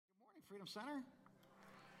Freedom Center?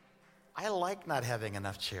 I like not having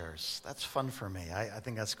enough chairs. That's fun for me. I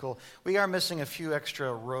think that's cool. We are missing a few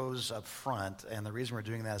extra rows up front, and the reason we're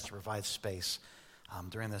doing that is to provide space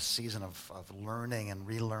during this season of learning and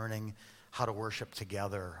relearning how to worship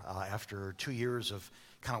together after 2 years of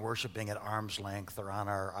kind of worshiping at arm's length or on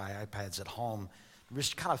our iPads at home. We're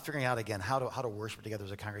just kind of figuring out again how to worship together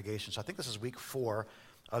as a congregation. So I think this is week 4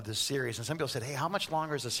 of this series. And some people said, hey, how much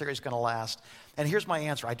longer is the series going to last? And here's my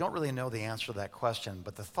answer. I don't really know the answer to that question,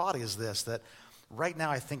 but the thought is this, that right now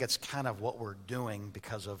I think it's kind of what we're doing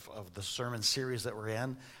because of the sermon series that we're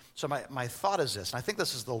in. So my thought is this, and I think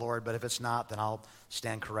this is the Lord, but if it's not, then I'll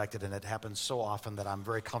stand corrected, and it happens so often that I'm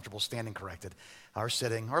very comfortable standing corrected, or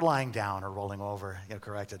sitting, or lying down, or rolling over,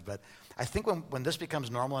 corrected. But I think when this becomes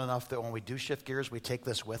normal enough that when we do shift gears, we take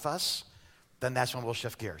this with us, then that's when we'll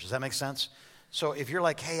shift gears. Does that make sense? So if you're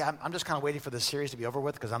like, hey, I'm just kind of waiting for this series to be over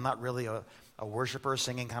with because I'm not really a worshiper,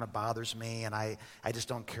 singing kind of bothers me, and I just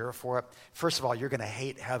don't care for it. First of all, you're going to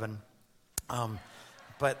hate heaven.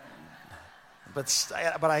 But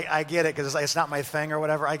I get it because it's not my thing or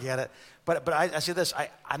whatever. I get it. But I see this.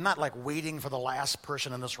 I'm not like waiting for the last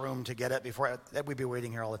person in this room to get it before we'd be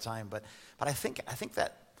waiting here all the time. But I think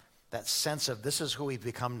that sense of this is who we've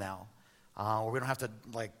become now, where we don't have to,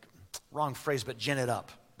 like, wrong phrase, but gin it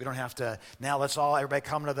up. We don't have to, now everybody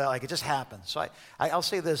come to that, like it just happens. So I'll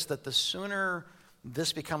say this, that the sooner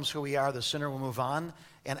this becomes who we are, the sooner we'll move on.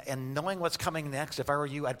 And knowing what's coming next, if I were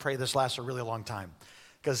you, I'd pray this lasts a really long time.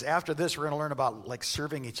 Because after this, we're going to learn about like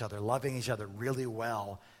serving each other, loving each other really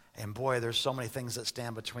well. And boy, there's so many things that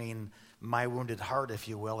stand between my wounded heart, if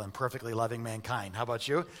you will, and perfectly loving mankind. How about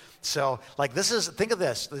you? So like think of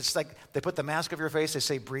this. It's like they put the mask over your face, they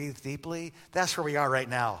say breathe deeply. That's where we are right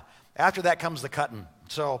now. After that comes the cutting.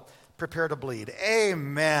 So prepare to bleed.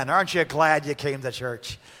 Amen. Aren't you glad you came to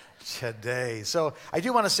church today? So I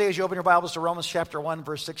do want to say, as you open your Bibles to Romans chapter 1,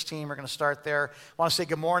 verse 16, we're going to start there. I want to say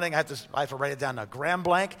good morning. I have to write it down now. Graham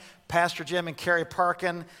Blank, Pastor Jim and Carrie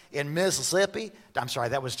Parkin in Mississippi. I'm sorry,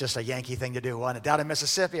 that was just a Yankee thing to do, wasn't it? Down in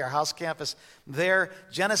Mississippi, our house campus there.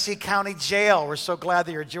 Genesee County Jail. We're so glad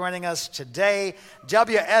that you're joining us today.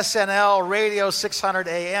 WSNL Radio 600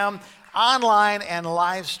 AM. Online and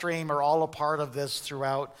live stream are all a part of this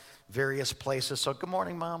throughout various places. So good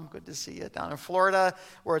morning, Mom. Good to see you down in Florida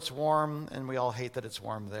where it's warm, and we all hate that it's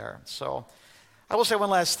warm there. So I will say one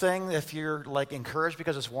last thing. If you're like encouraged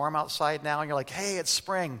because it's warm outside now and you're like, hey, it's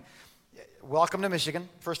spring, welcome to Michigan.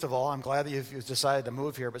 First of all, I'm glad that you've decided to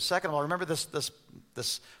move here. But second of all, remember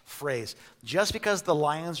this phrase. Just because the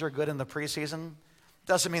Lions are good in the preseason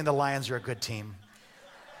doesn't mean the Lions are a good team.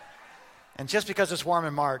 And just because it's warm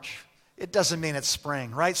in March, it doesn't mean it's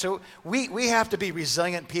spring, right? So we have to be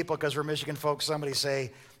resilient people because we're Michigan folks. Somebody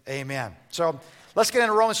say amen. So let's get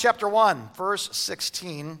into Romans chapter 1, verse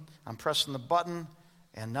 16. I'm pressing the button,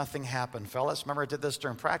 and nothing happened, fellas. Remember, I did this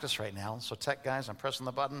during practice right now. So tech guys, I'm pressing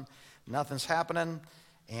the button. Nothing's happening.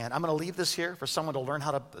 And I'm going to leave this here for someone to learn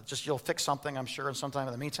how to you'll fix something, I'm sure, and sometime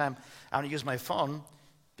in the meantime, I'm going to use my phone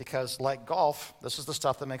because, like golf, this is the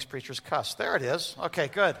stuff that makes preachers cuss. There it is. Okay,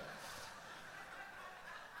 good.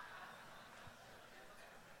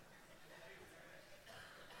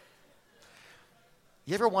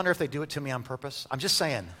 You ever wonder if they do it to me on purpose? I'm just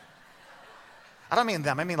saying. I don't mean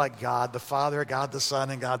them. I mean like God the Father, God the Son,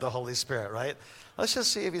 and God the Holy Spirit, right? Let's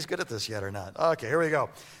just see if he's good at this yet or not. Okay, here we go.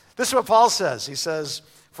 This is what Paul says. He says,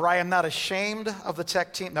 for I am not ashamed of the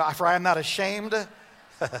tech team. No, for I am not ashamed.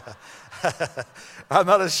 I'm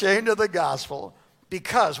not ashamed of the gospel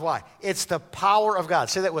because, why? It's the power of God.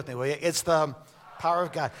 Say that with me, will you? It's the power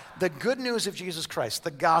of God. The good news of Jesus Christ,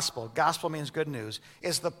 the gospel means good news,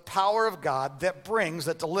 is the power of God that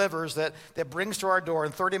delivers, that brings to our door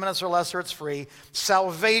in 30 minutes or less, or it's free,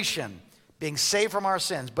 salvation, being saved from our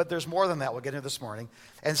sins. But there's more than that we'll get into this morning.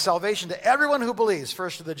 And salvation to everyone who believes,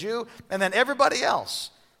 first to the Jew, and then everybody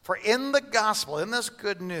else. For in the gospel, in this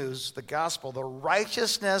good news, the gospel, the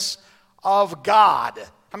righteousness of God.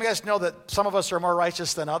 How many of you guys know that some of us are more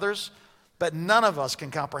righteous than others? But none of us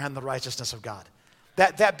can comprehend the righteousness of God.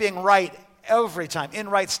 That being right every time, in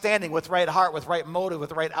right standing, with right heart, with right motive,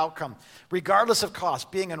 with right outcome, regardless of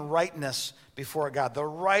cost, being in rightness before God. The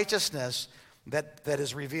righteousness that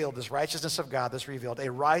is revealed, this righteousness of God that's revealed, a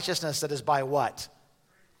righteousness that is by what?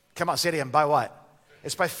 Come on, say it again, by what?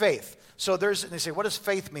 It's by faith. So they say, what does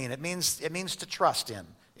faith mean? It means to trust in.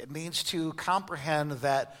 It means to comprehend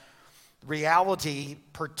that reality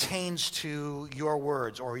pertains to your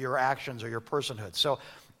words or your actions or your personhood. So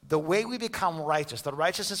the way we become righteous, the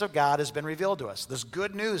righteousness of God has been revealed to us. This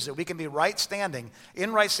good news that we can be in right standing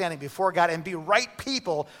before God and be right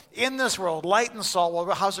people in this world, light and salt.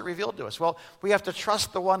 Well, how's it revealed to us? Well, we have to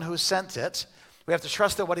trust the one who sent it. We have to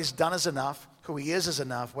trust that what he's done is enough, who he is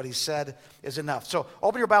enough, what he said is enough. So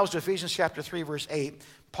open your Bibles to Ephesians chapter 3, verse 8.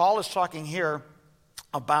 Paul is talking here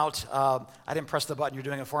about, I didn't press the button. You're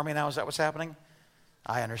doing it for me now? Is that what's happening?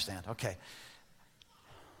 I understand. Okay.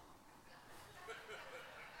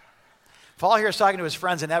 Paul here is talking to his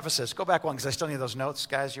friends in Ephesus. Go back one because I still need those notes.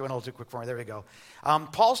 Guys, you went a little too quick for me. There we go.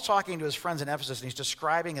 Paul's talking to his friends in Ephesus, and he's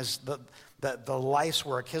describing the life's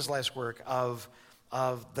work, his life's work of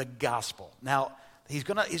the gospel. Now, he's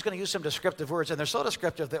gonna use some descriptive words, and they're so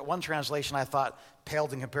descriptive that one translation I thought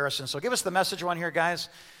paled in comparison. So give us the message one here, guys.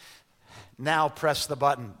 Now press the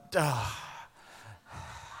button. Yeah,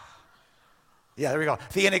 there we go.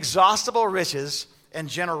 The inexhaustible riches and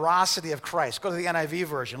generosity of Christ. Go to the NIV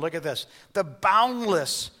version. Look at this. The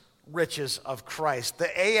boundless riches of Christ. The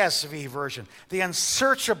ASV version. The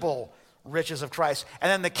unsearchable riches of Christ. And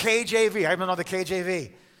then the KJV. I remember the KJV.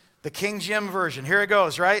 The King Jim version. Here it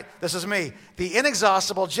goes, right? This is me. The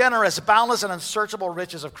inexhaustible, generous, boundless, and unsearchable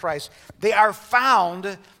riches of Christ. They are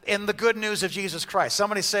found in the good news of Jesus Christ.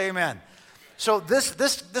 Somebody say amen. So this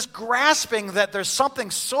grasping that there's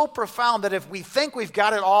something so profound that if we think we've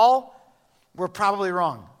got it all, we're probably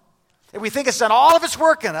wrong. If we think it's done all of its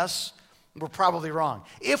work in us, we're probably wrong.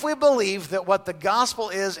 If we believe that what the gospel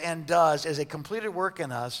is and does is a completed work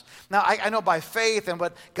in us, now I know by faith and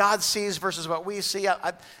what God sees versus what we see,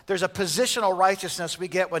 there's a positional righteousness we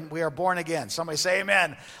get when we are born again. Somebody say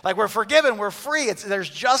amen. Like we're forgiven, we're free. There's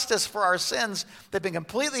justice for our sins that have been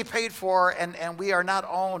completely paid for, and we are not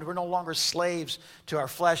owned. We're no longer slaves to our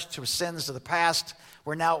flesh, to sins, to the past.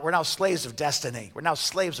 We're now slaves of destiny. We're now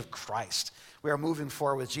slaves of Christ. We are moving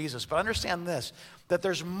forward with Jesus. But understand this, that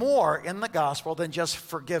there's more in the gospel than just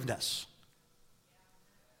forgiveness.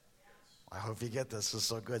 I hope you get this. This is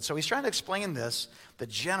so good. So he's trying to explain this, the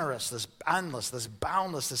generous, this endless, this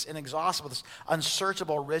boundless, this inexhaustible, this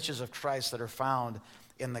unsearchable riches of Christ that are found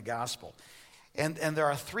in the gospel. And there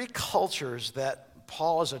are three cultures that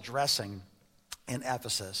Paul is addressing in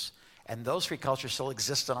Ephesus. And those three cultures still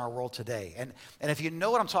exist in our world today. And if you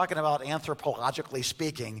know what I'm talking about anthropologically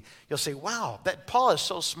speaking, you'll say, wow, that Paul is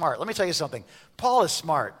so smart. Let me tell you something. Paul is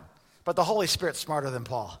smart, but the Holy Spirit's smarter than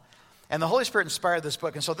Paul. And the Holy Spirit inspired this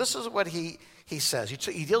book. And so this is what he says.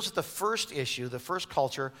 He deals with the first issue, the first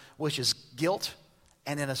culture, which is guilt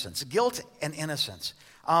and innocence. Guilt and innocence.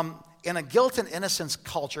 In a guilt and innocence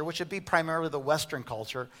culture, which would be primarily the Western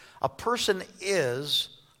culture, a person is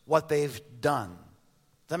what they've done.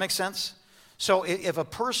 Does that make sense? So if a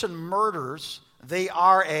person murders, if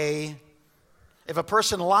a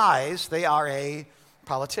person lies, they are a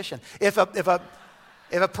politician. If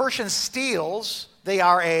a person steals, they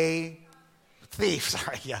are a thief.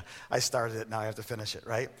 Sorry, yeah, I started it, now I have to finish it,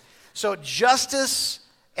 right? So justice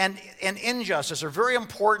and injustice are very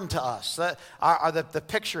important to us. The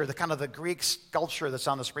picture, the kind of the Greek sculpture that's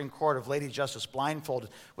on the Supreme Court of Lady Justice blindfolded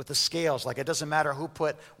with the scales. Like it doesn't matter who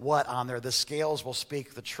put what on there. The scales will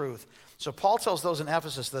speak the truth. So Paul tells those in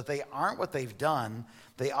Ephesus that they aren't what they've done.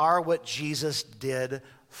 They are what Jesus did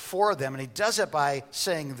for them. And he does it by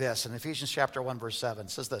saying this in Ephesians chapter 1, verse 7. It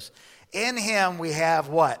says this, in him we have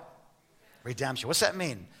what? Redemption. What's that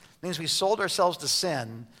mean? It means we sold ourselves to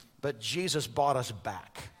sin, but Jesus bought us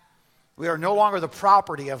back. We are no longer the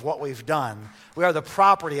property of what we've done. We are the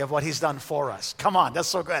property of what he's done for us. Come on, that's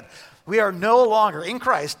so good. We are no longer in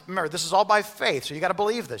Christ. Remember, this is all by faith, so you got to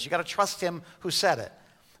believe this. You got to trust him who said it.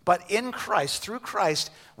 But in Christ, through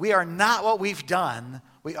Christ, we are not what we've done.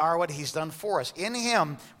 We are what he's done for us. In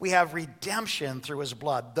him, we have redemption through his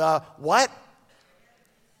blood. The what?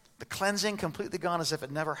 The cleansing completely gone as if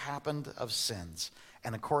it never happened of sins,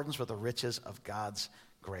 in accordance with the riches of God's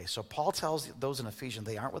grace. So Paul tells those in Ephesians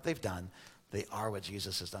they aren't what they've done. They are what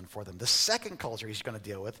Jesus has done for them. The second culture he's going to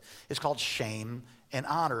deal with is called shame and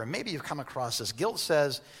honor. And maybe you've come across this. Guilt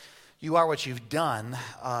says you are what you've done,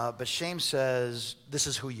 but shame says this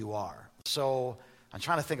is who you are. So I'm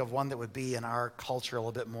trying to think of one that would be in our culture a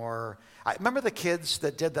little bit more. I remember the kids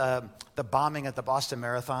that did the bombing at the Boston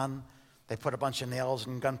Marathon. They put a bunch of nails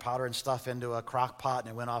and gunpowder and stuff into a crock pot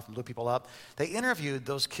and it went off and blew people up. They interviewed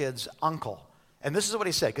those kids' uncle. And this is what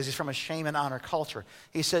he said, because he's from a shame and honor culture.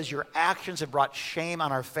 He says, your actions have brought shame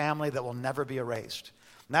on our family that will never be erased.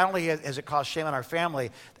 Not only has it caused shame on our family,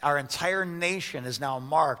 our entire nation is now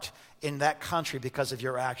marked in that country because of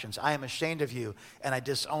your actions. I am ashamed of you, and I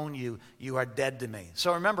disown you. You are dead to me.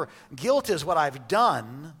 So remember, guilt is what I've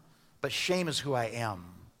done, but shame is who I am.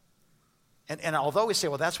 And although we say,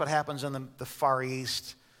 well, that's what happens in the Far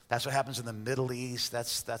East, That's what happens in the Middle East.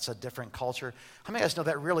 That's a different culture. How many of you guys know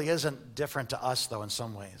that really isn't different to us, though, in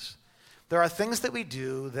some ways? There are things that we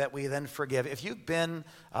do that we then forgive. If you've been,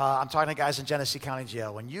 I'm talking to guys in Genesee County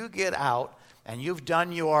Jail, when you get out and you've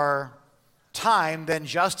done your time, then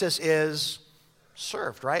justice is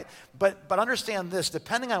served, right? But understand this,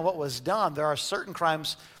 depending on what was done, there are certain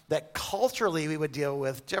crimes that culturally we would deal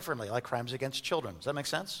with differently, like crimes against children. Does that make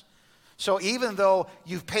sense? So even though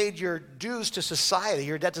you've paid your dues to society,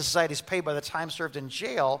 your debt to society is paid by the time served in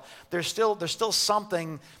jail, there's still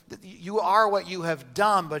something, that you are what you have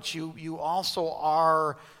done, but you also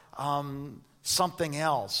are something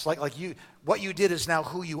else. Like what you did is now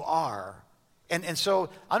who you are. And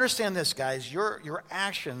so understand this, guys, your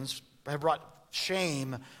actions have brought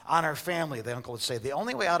shame on our family, the uncle would say. The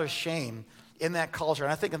only way out of shame in that culture,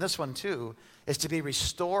 and I think in this one too, is to be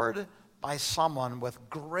restored by someone with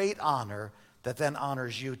great honor that then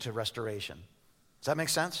honors you to restoration. Does that make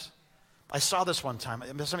sense? I saw this one time.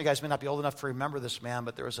 Some of you guys may not be old enough to remember this man,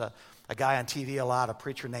 but there was a guy on TV a lot, a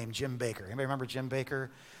preacher named Jim Bakker. Anybody remember Jim Bakker?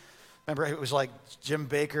 Remember, it was like Jim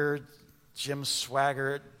Bakker, Jim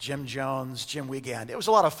Swaggart, Jim Jones, Jim Wiegand. It was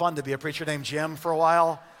a lot of fun to be a preacher named Jim for a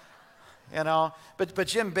while, you know. But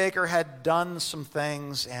Jim Bakker had done some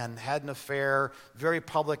things and had an affair, very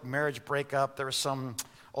public marriage breakup. There was some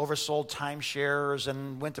oversold timeshares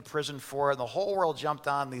and went to prison for it. And the whole world jumped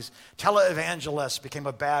on. These televangelists became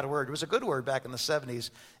a bad word. It was a good word back in the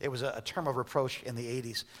 70s. It was a term of reproach in the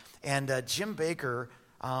 80s. And Jim Bakker,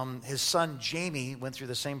 his son Jamie, went through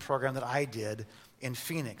the same program that I did in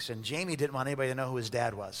Phoenix. And Jamie didn't want anybody to know who his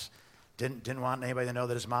dad was. Didn't want anybody to know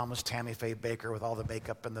that his mom was Tammy Faye Bakker with all the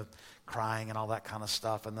makeup and the crying and all that kind of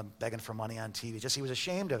stuff and the begging for money on TV. Just he was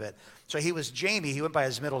ashamed of it. So he was Jamie. He went by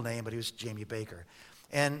his middle name, but he was Jamie Bakker.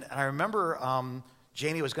 And I remember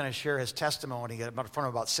Jamie was going to share his testimony in front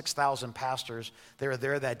of about 6,000 pastors. They were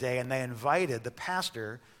there that day, and they invited the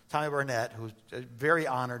pastor, Tommy Barnett, who's a very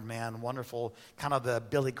honored man, wonderful, kind of the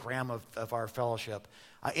Billy Graham of our fellowship,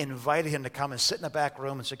 invited him to come and sit in the back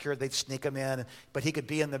room and secured they'd sneak him in, but he could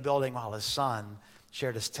be in the building while his son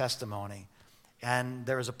shared his testimony. And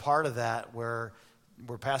there was a part of that where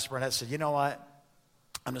Pastor Barnett said, you know what,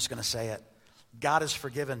 I'm just going to say it. God has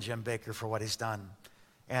forgiven Jim Bakker for what he's done.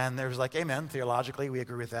 And there was like, amen, theologically, we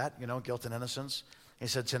agree with that, you know, guilt and innocence. He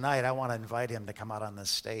said, tonight, I want to invite him to come out on this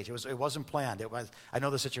stage. It wasn't planned. I know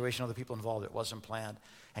the situation of the people involved. It wasn't planned.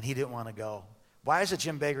 And he didn't want to go. Why is it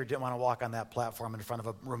Jim Bakker didn't want to walk on that platform in front of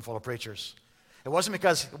a room full of preachers? It wasn't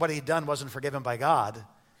because what he'd done wasn't forgiven by God. It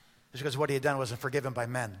was because what he had done wasn't forgiven by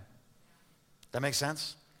men. That makes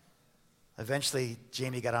sense? Eventually,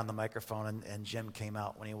 Jamie got on the microphone, and Jim came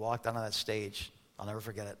out. When he walked onto that stage, I'll never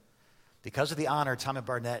forget it. Because of the honor Tommy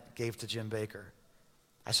Barnett gave to Jim Bakker,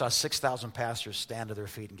 I saw 6,000 pastors stand to their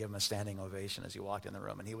feet and give him a standing ovation as he walked in the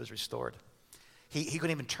room, and he was restored. He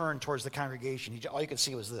couldn't even turn towards the congregation. All you could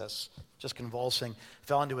see was this, just convulsing,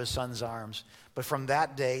 fell into his son's arms. But from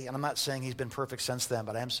that day, and I'm not saying he's been perfect since then,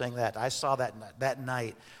 but I am saying that, I saw that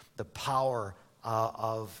night the power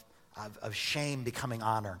of shame becoming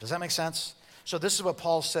honor. Does that make sense? So this is what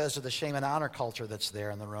Paul says to the shame and honor culture that's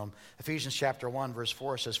there in the room. Ephesians chapter 1, verse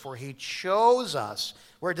 4 says, for he chose us.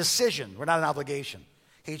 We're a decision. We're not an obligation.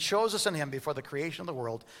 He chose us in him before the creation of the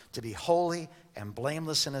world to be holy and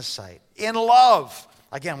blameless in his sight. In love.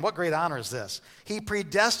 Again, what great honor is this? He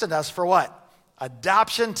predestined us for what?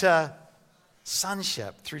 Adoption to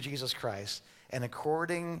sonship through Jesus Christ, and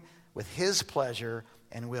according with his pleasure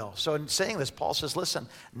and will. So in saying this, Paul says, listen,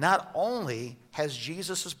 not only has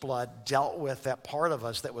Jesus' blood dealt with that part of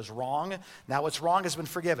us that was wrong, now what's wrong has been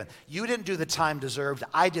forgiven. You didn't do the time deserved.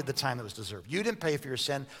 I did the time that was deserved. You didn't pay for your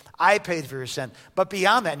sin. I paid for your sin. But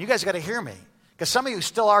beyond that, and you guys got to hear me, because some of you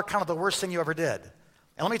still are kind of the worst thing you ever did.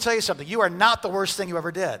 And let me tell you something. You are not the worst thing you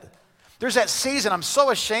ever did. There's that season I'm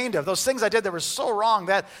so ashamed of, those things I did that were so wrong,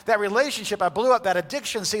 that relationship I blew up, that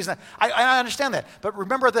addiction season. I understand that. But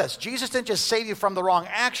remember this, Jesus didn't just save you from the wrong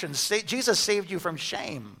actions. Jesus saved you from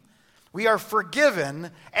shame. We are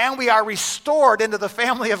forgiven and we are restored into the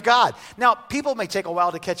family of God. Now, people may take a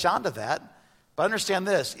while to catch on to that, but understand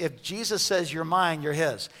this. If Jesus says you're mine, you're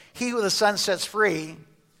his. He who the Son sets free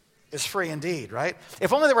is free indeed, right?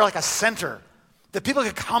 If only there were like a center that people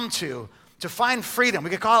could come to find freedom.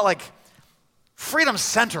 We could call it like Freedom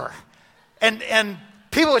Center. And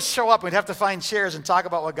people would show up and we'd have to find chairs and talk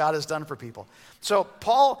about what God has done for people. So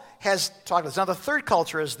Paul has talked about this. Now the third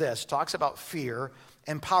culture is this, talks about fear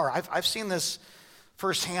and power. I've seen this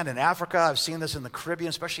firsthand in Africa. I've seen this in the Caribbean,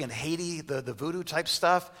 especially in Haiti, the voodoo type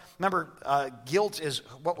stuff. Remember, guilt is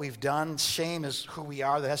what we've done. Shame is who we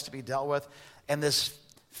are that has to be dealt with. And this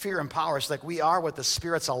fear and power is like we are what the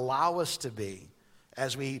spirits allow us to be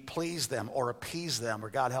as we please them or appease them, or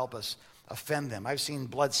God help us, offend them. I've seen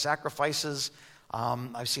blood sacrifices.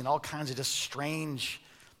 I've seen all kinds of just strange,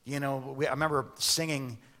 I remember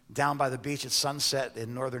singing down by the beach at sunset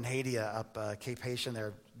in northern Haiti, up Cape Haitian.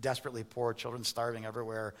 They're desperately poor, children starving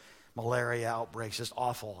everywhere, malaria outbreaks, just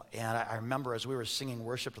awful. And I remember as we were singing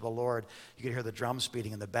worship to the Lord, you could hear the drums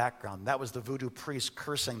beating in the background. That was the voodoo priest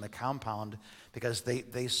cursing the compound because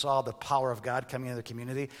they saw the power of God coming into the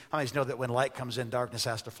community. How many of you know that when light comes in, darkness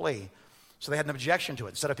has to flee? So they had an objection to it.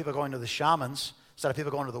 Instead of people going to the shamans, instead of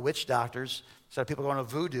people going to the witch doctors, instead of people going to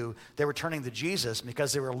voodoo, they were turning to Jesus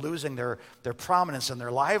because they were losing their prominence and their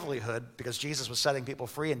livelihood because Jesus was setting people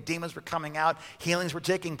free and demons were coming out, healings were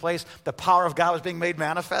taking place, the power of God was being made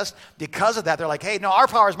manifest. Because of that, they're like, hey, no, our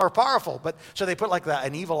power is more powerful. But so they put like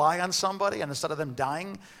an evil eye on somebody, and instead of them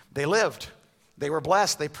dying, they lived. They were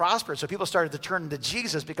blessed. They prospered. So people started to turn to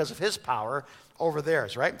Jesus because of his power over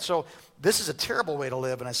theirs, right? So this is a terrible way to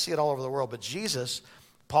live, and I see it all over the world. But Jesus,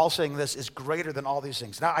 Paul's saying this, is greater than all these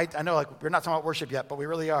things. Now, I know we're not talking about worship yet, but we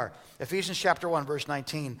really are. Ephesians chapter 1, verse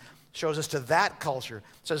 19 shows us to that culture.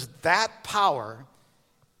 It says that power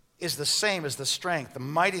is the same as the strength, the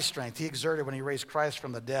mighty strength he exerted when he raised Christ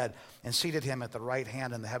from the dead and seated him at the right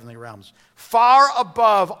hand in the heavenly realms, far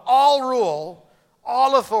above all rule,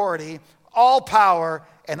 all authority, all power,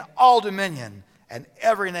 and all dominion, and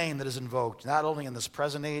every name that is invoked, not only in this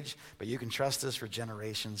present age, but you can trust this for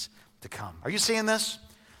generations to come. Are you seeing this?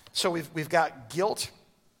 So we've got guilt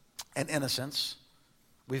and innocence.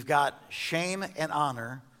 We've got shame and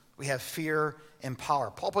honor. We have fear and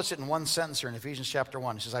power. Paul puts it in one sentence here in Ephesians chapter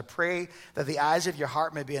 1. He says, I pray that the eyes of your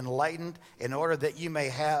heart may be enlightened in order that you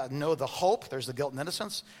may know the hope, there's the guilt and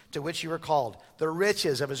innocence, to which you were called, the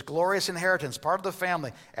riches of his glorious inheritance, part of the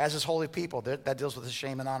family, as his holy people. That deals with the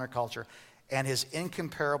shame and honor culture. And his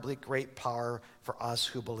incomparably great power for us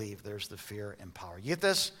who believe. There's the fear and power. You get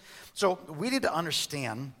this? So we need to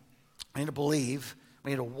understand, we need to believe,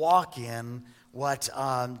 we need to walk in what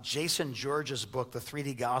Jason George's book, The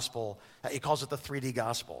 3D Gospel, he calls it the 3D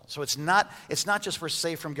Gospel. So it's not just we're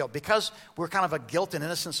saved from guilt. Because we're kind of a guilt and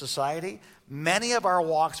innocent society, many of our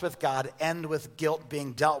walks with God end with guilt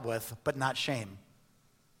being dealt with, but not shame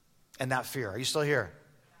and not fear. Are you still here?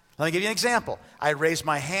 Let me give you an example. I raised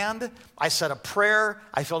my hand, I said a prayer,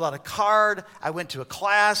 I filled out a card, I went to a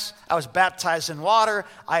class, I was baptized in water,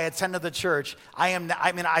 I attended the church.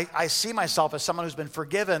 I see myself as someone who's been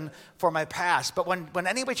forgiven for my past. But when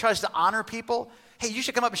anybody tries to honor people, hey, you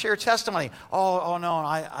should come up and share your testimony. Oh no,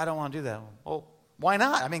 I don't want to do that. Well, why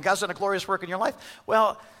not? God's done a glorious work in your life.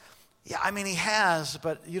 Well, yeah, he has,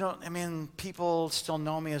 but people still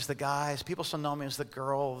know me as the guys. People still know me as the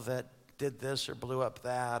girl that did this or blew up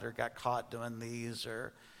that or got caught doing these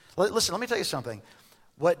or... Listen, let me tell you something.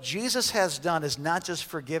 What Jesus has done is not just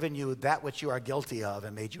forgiven you that which you are guilty of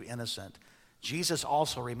and made you innocent. Jesus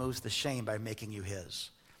also removes the shame by making you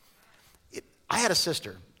his. I have a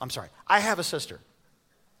sister.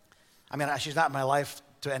 She's not in my life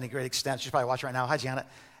to any great extent. She's probably watching right now. Hi, Janet.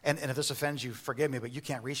 And if this offends you, forgive me, but you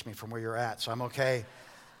can't reach me from where you're at, so I'm okay.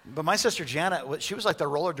 But my sister Janet, she was like the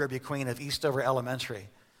roller derby queen of Eastover Elementary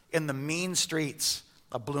in the mean streets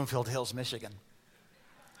of Bloomfield Hills, Michigan,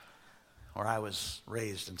 where I was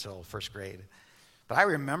raised until first grade. But I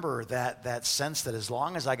remember that sense that as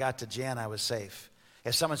long as I got to Jan, I was safe.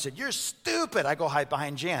 If someone said, you're stupid, I go hide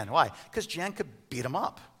behind Jan. Why? Because Jan could beat him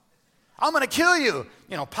up. I'm going to kill you.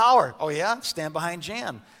 Power. Oh, yeah? Stand behind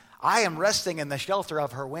Jan. I am resting in the shelter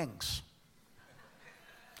of her wings.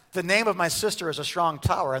 The name of my sister is a strong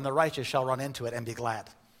tower, and the righteous shall run into it and be glad.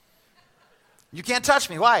 You can't touch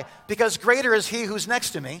me. Why? Because greater is he who's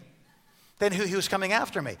next to me than who's coming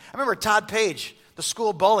after me. I remember Todd Page, the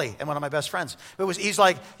school bully and one of my best friends. He's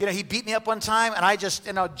like, he beat me up one time,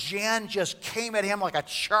 and Jan just came at him like a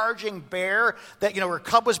charging bear that, her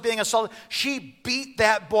cub was being assaulted. She beat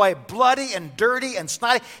that boy bloody and dirty and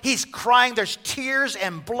snotty. He's crying. There's tears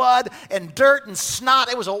and blood and dirt and snot.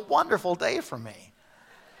 It was a wonderful day for me.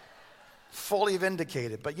 Fully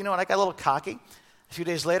vindicated. But you know what? I got a little cocky. A few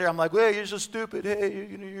days later, I'm like, well, you're so stupid. Hey,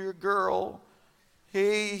 you're a girl.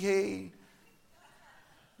 Hey.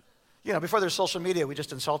 Before there's social media, we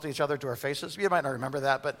just insulted each other to our faces. You might not remember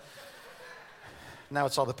that, but now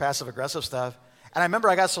it's all the passive-aggressive stuff. And I remember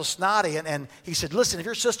I got so snotty, and he said, listen, if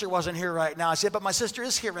your sister wasn't here right now. I said, but my sister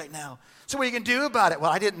is here right now. So what are you going to do about it?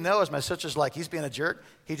 Well, I didn't know as my sister's like, he's being a jerk.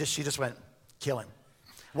 She just went, kill him.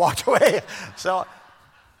 Walked away.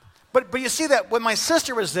 But you see that when my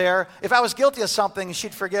sister was there, if I was guilty of something,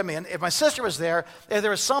 she'd forgive me. And if my sister was there, if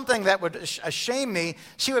there was something that would shame me,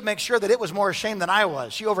 she would make sure that it was more ashamed than I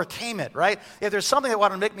was. She overcame it, right? If there's something that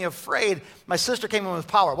wanted to make me afraid, my sister came in with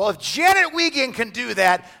power. Well, if Janet Wiegand can do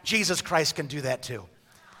that, Jesus Christ can do that too.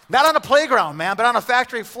 Not on a playground, man, but on a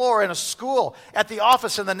factory floor, in a school, at the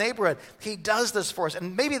office, in the neighborhood. He does this for us.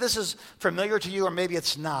 And maybe this is familiar to you, or maybe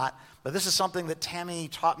it's not, but this is something that Tammy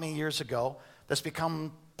taught me years ago that's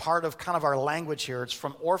become part of kind of our language here. It's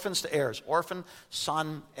from orphans to heirs. Orphan,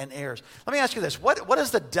 son, and heirs. Let me ask you this. What is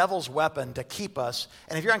the devil's weapon to keep us?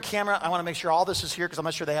 And if you're on camera, I want to make sure all this is here because I'm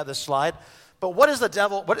not sure they have this slide. But what is the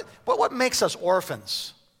devil, what makes us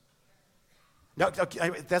orphans? No, okay,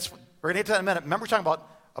 we're going to get to that in a minute. Remember, we're talking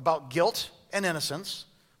about guilt and innocence.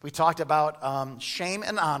 We talked about shame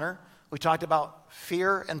and honor. We talked about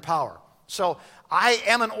fear and power. So I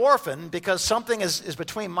am an orphan because something is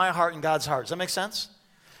between my heart and God's heart. Does that make sense?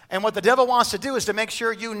 And what the devil wants to do is to make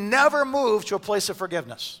sure you never move to a place of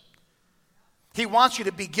forgiveness. He wants you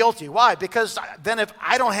to be guilty. Why? Because then if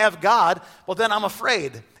I don't have God, well, then I'm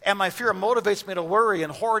afraid. And my fear motivates me to worry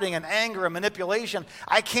and hoarding and anger and manipulation.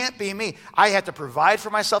 I can't be me. I have to provide for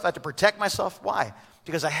myself. I have to protect myself. Why?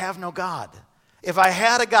 Because I have no God. If I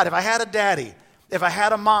had a God, if I had a daddy, if I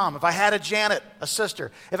had a mom, if I had a Janet, a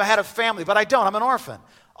sister, if I had a family, but I don't, I'm an orphan.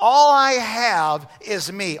 All I have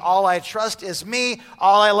is me. All I trust is me.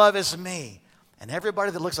 All I love is me. And everybody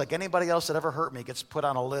that looks like anybody else that ever hurt me gets put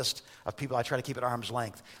on a list of people I try to keep at arm's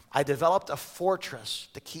length. I developed a fortress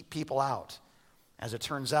to keep people out. As it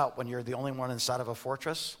turns out, when you're the only one inside of a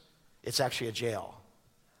fortress, it's actually a jail.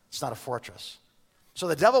 It's not a fortress. So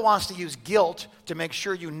the devil wants to use guilt to make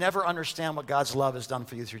sure you never understand what God's love has done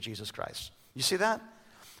for you through Jesus Christ. You see that?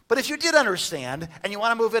 But if you did understand, and you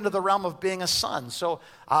want to move into the realm of being a son, so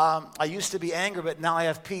I used to be angry, but now I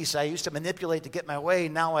have peace. I used to manipulate to get my way,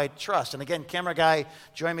 now I trust. And again, camera guy,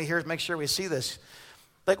 join me here to make sure we see this.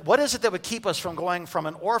 Like, what is it that would keep us from going from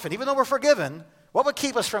an orphan, even though we're forgiven, what would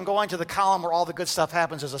keep us from going to the column where all the good stuff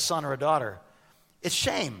happens as a son or a daughter? It's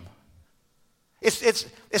shame.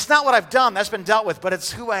 It's not what I've done, that's been dealt with, but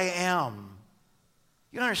it's who I am.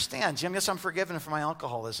 You don't understand, Jim. Yes, I'm forgiven for my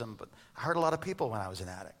alcoholism, but I hurt a lot of people when I was an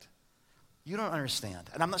addict. You don't understand.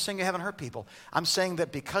 And I'm not saying you haven't hurt people. I'm saying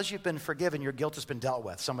that because you've been forgiven, your guilt has been dealt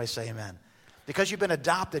with. Somebody say amen. Because you've been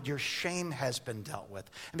adopted, your shame has been dealt with.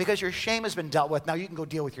 And because your shame has been dealt with, now you can go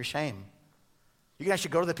deal with your shame. You can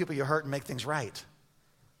actually go to the people you hurt and make things right.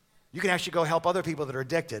 You can actually go help other people that are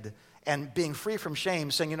addicted and being free from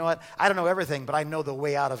shame, saying, you know what, I don't know everything, but I know the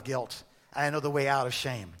way out of guilt. I know the way out of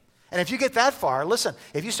shame. And if you get that far, listen,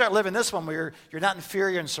 if you start living this one where you're not in fear,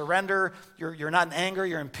 you're in surrender, you're not in anger,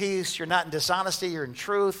 you're in peace, you're not in dishonesty, you're in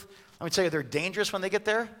truth, let me tell you, they're dangerous when they get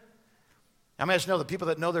there. I mean, I just know the people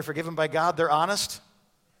that know they're forgiven by God, they're honest.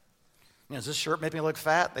 You know, does this shirt make me look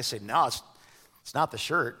fat? They say, no, it's not the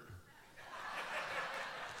shirt.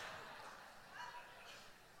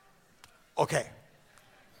 Okay.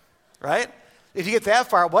 Right? If you get that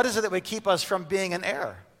far, what is it that would keep us from being an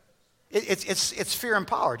heir? It's fear and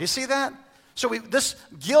power. Do you see that? So this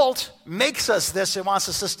guilt makes us this and wants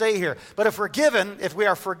us to stay here. But if we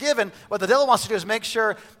are forgiven, what the devil wants to do is make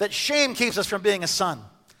sure that shame keeps us from being a son.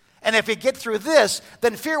 And if we get through this,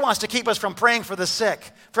 then fear wants to keep us from praying for the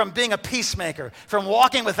sick, from being a peacemaker, from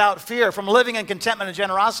walking without fear, from living in contentment and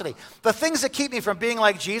generosity. The things that keep me from being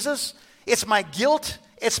like Jesus, it's my guilt,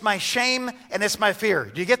 it's my shame, and it's my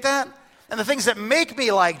fear. Do you get that? And the things that make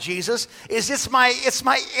me like Jesus is it's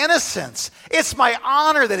my innocence. It's my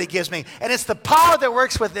honor that he gives me. And it's the power that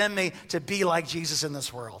works within me to be like Jesus in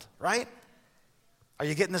this world, right? Are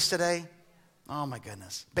you getting this today? Oh, my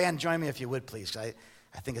goodness. Band, join me if you would, please. I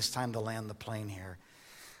think it's time to land the plane here.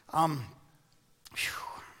 I'm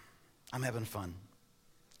having fun,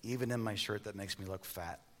 even in my shirt that makes me look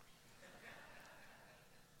fat.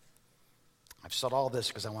 I've said all this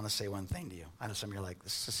because I want to say one thing to you. I know some of you are like,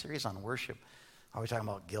 this is a series on worship. Are we talking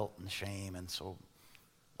about guilt and shame? And so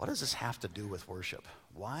what does this have to do with worship?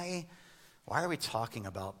 Why are we talking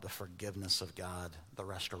about the forgiveness of God, the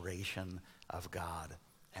restoration of God,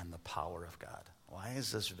 and the power of God? Why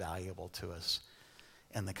is this valuable to us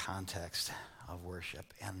in the context of worship?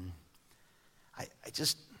 And I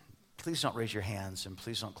just, please don't raise your hands, and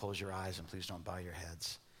please don't close your eyes, and please don't bow your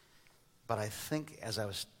heads. But I think as I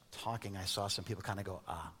was talking, I saw some people kind of go,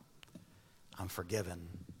 I'm forgiven,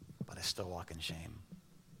 but I still walk in shame.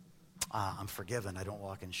 I'm forgiven, I don't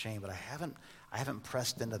walk in shame, but I haven't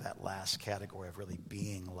pressed into that last category of really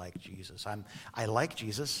being like Jesus. I like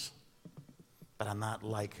Jesus, but I'm not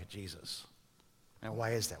like Jesus. And why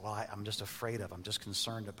is that? Well, I'm just afraid of, I'm just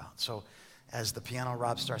concerned about. So as the piano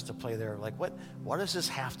Rob starts to play there, like what does this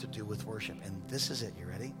have to do with worship? And this is it. You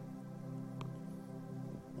ready?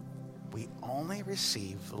 We only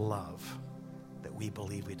receive the love that we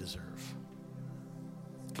believe we deserve.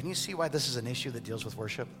 Can you see why this is an issue that deals with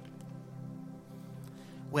worship?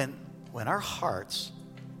 When our hearts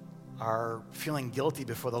are feeling guilty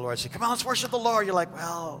before the Lord, say, come on, let's worship the Lord. You're like,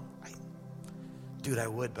 well, dude, I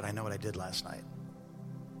would, but I know what I did last night.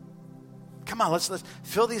 Come on, let's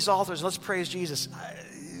fill these altars. Let's praise Jesus.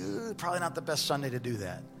 Probably not the best Sunday to do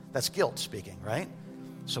that. That's guilt speaking, right?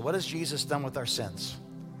 So what has Jesus done with our sins?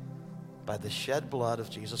 By the shed blood of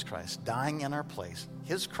Jesus Christ, dying in our place,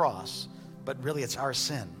 his cross, but really it's our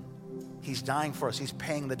sin. He's dying for us. He's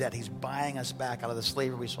paying the debt. He's buying us back out of the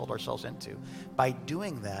slavery we sold ourselves into. By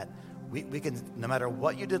doing that, we can, no matter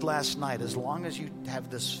what you did last night, as long as you have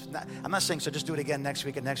this, I'm not saying, so just do it again next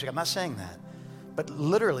week and next week. I'm not saying that. But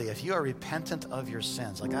literally, if you are repentant of your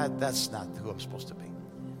sins, like, that's not who I'm supposed to be.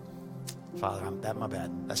 Father, my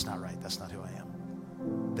bad. That's not right. That's not who I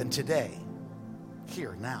am. Then today,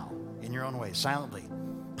 here, now, in your own way, silently,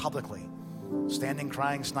 publicly, standing,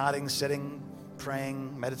 crying, snotting, sitting,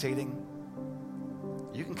 praying, meditating,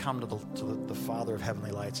 you can come to the Father of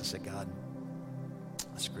heavenly lights and say, God,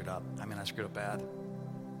 I screwed up. I screwed up bad.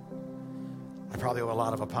 I probably owe a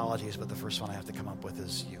lot of apologies, but the first one I have to come up with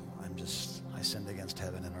is you. I sinned against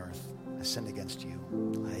heaven and earth. I sinned against you.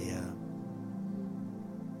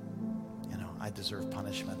 I deserve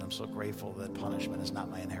punishment. I'm so grateful that punishment is not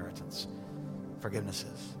my inheritance. Forgiveness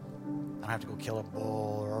is. I don't have to go kill a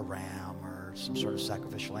bull or a ram or some sort of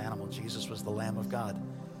sacrificial animal. Jesus was the Lamb of God.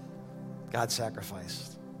 God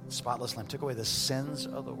sacrificed. Spotless Lamb took away the sins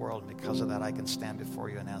of the world. Because of that, I can stand before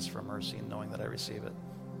you and ask for mercy, knowing that I receive it.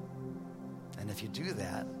 And if you do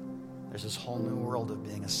that, there's this whole new world of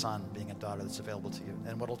being a son, being a daughter that's available to you.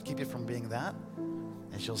 And what will keep you from being that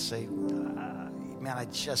is you'll say, man, I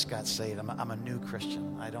just got saved. I'm a new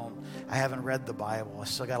Christian. I haven't read the Bible. I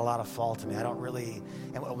still got a lot of fault in me. I don't really,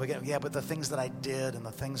 but the things that I did and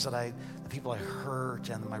the things that the people I hurt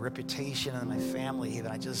and my reputation and my family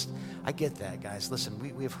even, I get that, guys. Listen,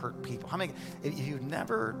 we've hurt people. How many, if you've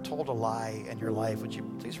never told a lie in your life, would you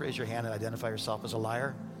please raise your hand and identify yourself as a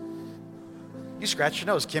liar? You scratch your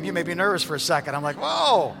nose, Kim. You made me nervous for a second. I'm like,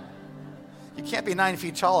 whoa. You can't be 9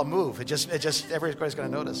 feet tall and move. It just everybody's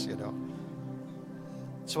going to notice,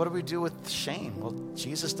 So what do we do with shame? Well,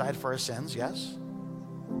 Jesus died for our sins, yes.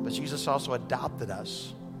 But Jesus also adopted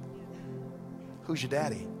us. Who's your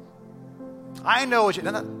daddy? I know what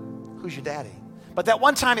who's your daddy? But that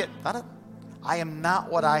one time, I am not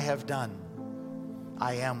what I have done.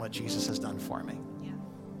 I am what Jesus has done for me.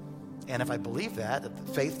 And if I believe that,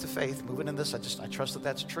 faith to faith, moving in this, I trust that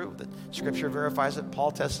that's true, that Scripture verifies it,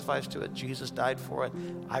 Paul testifies to it, Jesus died for it,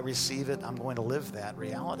 I receive it, I'm going to live that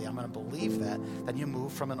reality, I'm going to believe that, then you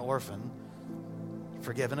move from an orphan,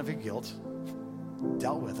 forgiven of your guilt,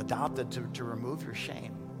 dealt with, adopted to remove your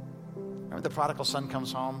shame. Remember the prodigal son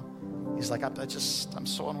comes home, he's like, I'm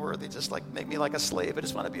so unworthy, just like make me like a slave, I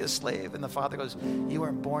just want to be a slave. And the father goes, you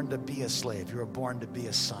weren't born to be a slave, you were born to be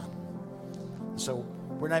a son. So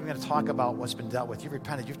we're not even going to talk about what's been dealt with. You've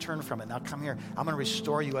repented. You've turned from it. Now come here. I'm going to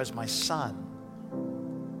restore you as my son.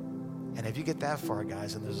 And if you get that far,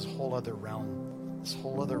 guys, and there's this whole other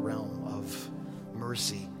realm of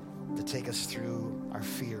mercy to take us through our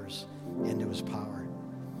fears into his power.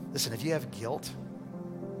 Listen, if you have guilt,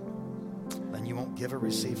 then you won't give or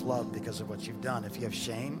receive love because of what you've done. If you have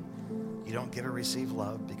shame, you don't give or receive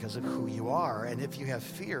love because of who you are. And if you have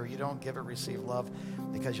fear, you don't give or receive love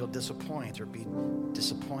because you'll disappoint or be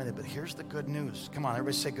disappointed. But here's the good news. Come on,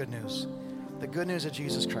 everybody say good news. The good news of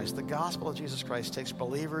Jesus Christ, the gospel of Jesus Christ takes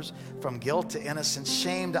believers from guilt to innocence,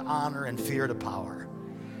 shame to honor, and fear to power.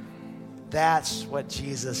 That's what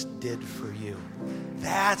Jesus did for you.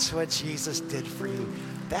 That's what Jesus did for you.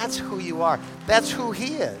 That's who you are. That's who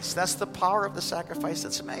he is. That's the power of the sacrifice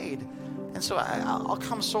that's made. And so I'll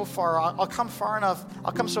come so far. I'll come far enough.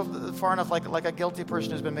 I'll come so far enough like a guilty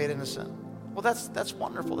person who's been made innocent. Well, that's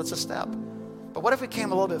wonderful. That's a step. But what if we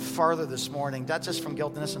came a little bit farther this morning, not just from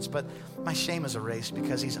guilt and innocence, but my shame is erased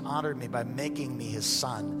because he's honored me by making me his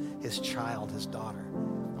son, his child, his daughter.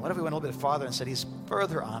 And what if we went a little bit farther and said he's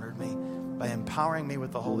further honored me by empowering me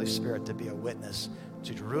with the Holy Spirit to be a witness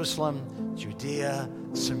to Jerusalem, Judea,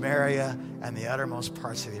 Samaria, and the uttermost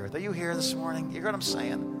parts of the earth. Are you here this morning? You hear what I'm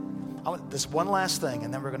saying? This one last thing,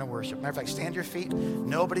 and then we're going to worship. Matter of fact, stand your feet.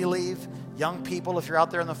 Nobody leave. Young people, if you're out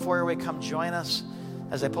there in the foyer, come join us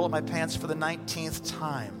as I pull up my pants for the 19th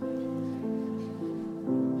time.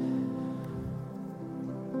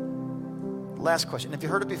 Last question. If you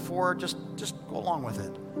heard it before, just go along with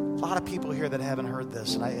it. A lot of people here that haven't heard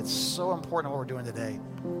this, and it's so important what we're doing today.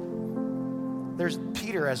 There's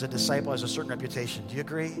Peter as a disciple has a certain reputation. Do you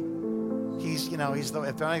agree? If they're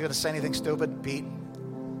not going to say anything stupid, Pete.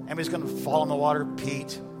 Anybody's going to fall in the water,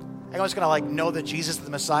 Pete. Anybody's going to know that Jesus is the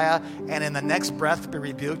Messiah, and in the next breath be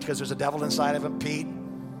rebuked because there's a devil inside of him, Pete.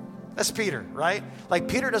 That's Peter, right? Like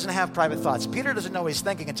Peter doesn't have private thoughts. Peter doesn't know what he's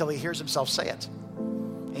thinking until he hears himself say it.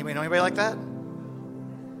 Anybody know anybody like that?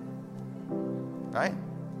 Right?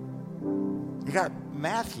 You got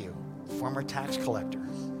Matthew, former tax collector.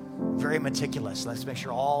 Very meticulous. Let's make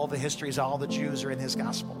sure all the histories, all the Jews are in his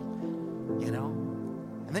gospel.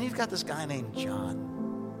 And then you've got this guy named John.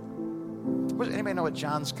 Anybody know what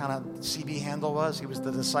John's kind of CB handle was? He was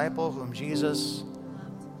the disciple whom Jesus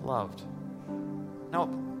loved. Now,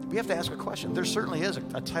 we have to ask a question. There certainly is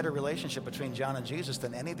a tighter relationship between John and Jesus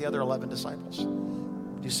than any of the other 11 disciples.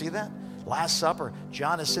 Do you see that? Last Supper,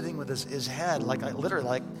 John is sitting with his head, literally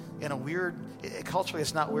like in a weird, culturally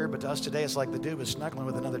it's not weird, but to us today it's like the dude was snuggling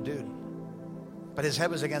with another dude. But his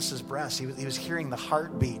head was against his breast. He was hearing the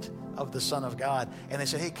heartbeat of the Son of God. And they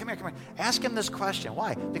said, hey, come here. Ask him this question.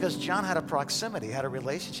 Why? Because John had a proximity, had a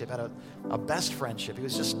relationship, had a best friendship. He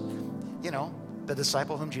was just, the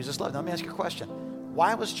disciple whom Jesus loved. Now, let me ask you a question.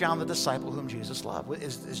 Why was John the disciple whom Jesus loved?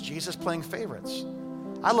 Is Jesus playing favorites?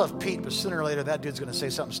 I love Pete, but sooner or later that dude's going to say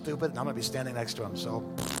something stupid, and I'm going to be standing next to him. So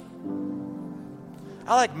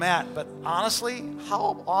I like Matt, but honestly,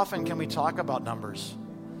 how often can we talk about numbers?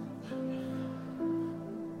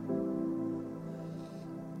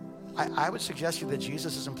 I would suggest to you that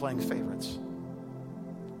Jesus isn't playing favorites.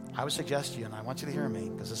 I would suggest to you, and I want you to hear me,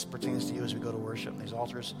 because this pertains to you as we go to worship. These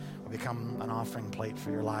altars will become an offering plate for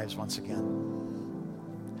your lives once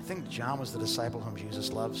again. I think John was the disciple whom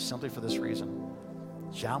Jesus loved simply for this reason.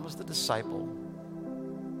 John was the disciple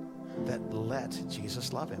that let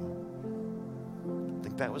Jesus love him. I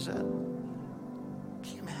think that was it.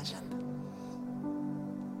 Can you imagine?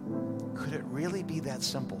 Could it really be that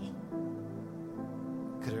simple?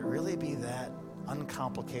 Could it really be that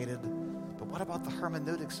uncomplicated? But what about the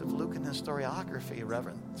hermeneutics of Luke and historiography,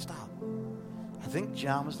 Reverend? Stop. I think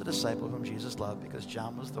John was the disciple whom Jesus loved because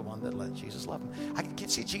John was the one that let Jesus love him. I can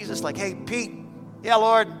see Jesus like, hey, Pete, yeah,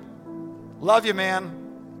 Lord, love you, man.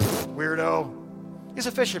 Weirdo. He's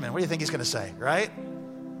a fisherman. What do you think he's going to say, right?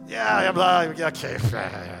 Yeah, okay.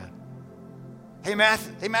 Hey,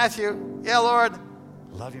 Matthew, yeah, Lord,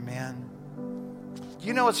 love you, man.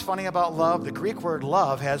 You know what's funny about love? The Greek word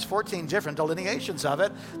love has 14 different delineations of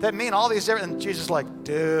it that mean all these different, and Jesus is like,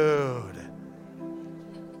 dude.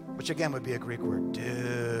 Which again would be a Greek word, dude.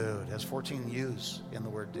 It has 14 U's in the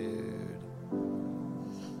word dude.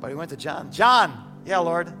 But he went to John. John, yeah,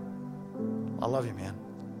 Lord, I love you, man.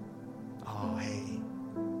 Oh, hey,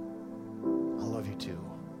 I love you too.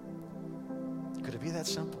 Could it be that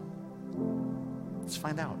simple? Let's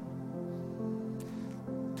find out.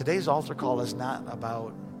 Today's altar call is not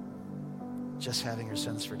about just having your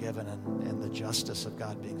sins forgiven and the justice of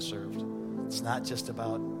God being served. It's not just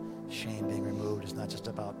about shame being removed. It's not just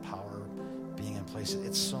about power being in place.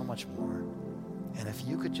 It's so much more. And if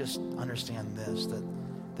you could just understand this, that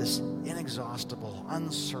this inexhaustible,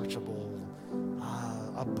 unsearchable,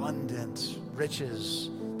 abundant riches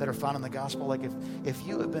that are found in the gospel, like if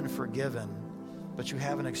you have been forgiven, but you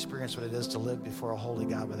haven't experienced what it is to live before a holy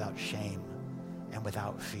God without shame and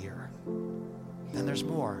without fear, then there's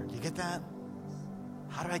more. Do you get that?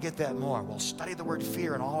 How do I get that more? Well, study the word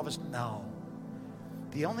fear and all of us know.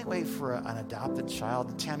 The only way for an adopted child,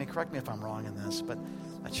 and Tammy, correct me if I'm wrong in this, but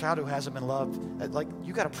a child who hasn't been loved, like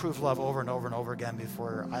you got to prove love over and over and over again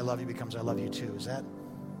before I love you becomes I love you too. Is that,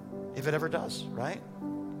 if it ever does, right?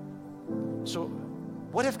 So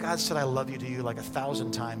what if God said I love you to you like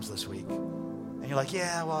 1,000 times this week? And you're like,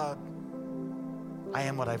 yeah, well, I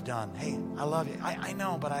am what I've done. Hey, I love you. I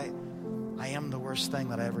know, but I am the worst thing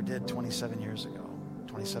that I ever did 27 years ago,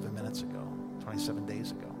 27 minutes ago, 27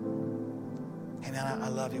 days ago. Hey, man, I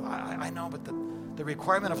love you. I know, but the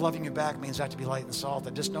requirement of loving you back means I have to be light and salt. I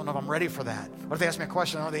just don't know if I'm ready for that. What if they ask me a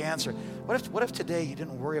question, I don't know the answer? What if today you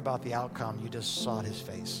didn't worry about the outcome, you just sought his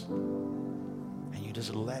face and you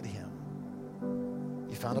just led him?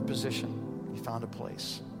 You found a position, you found a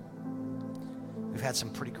place. We've had some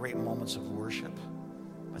pretty great moments of worship,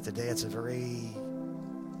 but today it's a very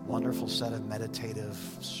wonderful set of meditative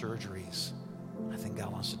surgeries I think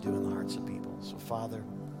God wants to do in the hearts of people. So, Father,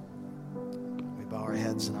 we bow our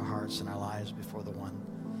heads and our hearts and our lives before the one,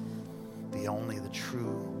 the only, the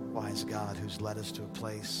true, wise God who's led us to a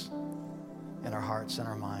place in our hearts and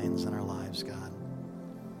our minds and our lives, God,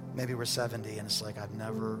 Maybe we're 70 and it's like I've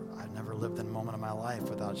never lived in a moment of my life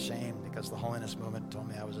without shame, because the holiness movement told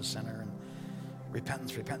me I was a sinner, and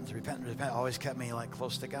repentance always kept me like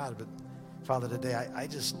close to God. But Father, today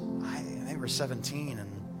maybe we're 17 and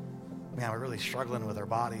man, we're really struggling with our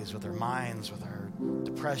bodies, with our minds, with our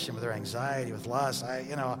depression, with our anxiety, with lust. I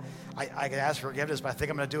can ask for forgiveness, but I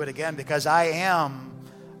think I'm going to do it again because I am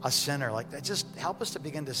a sinner. Like, just help us to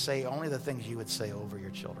begin to say only the things you would say over your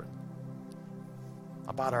children,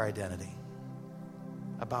 about our identity,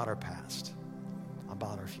 about our past,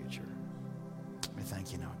 about our future. We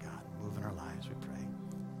thank you now, God. Move in our lives, we pray.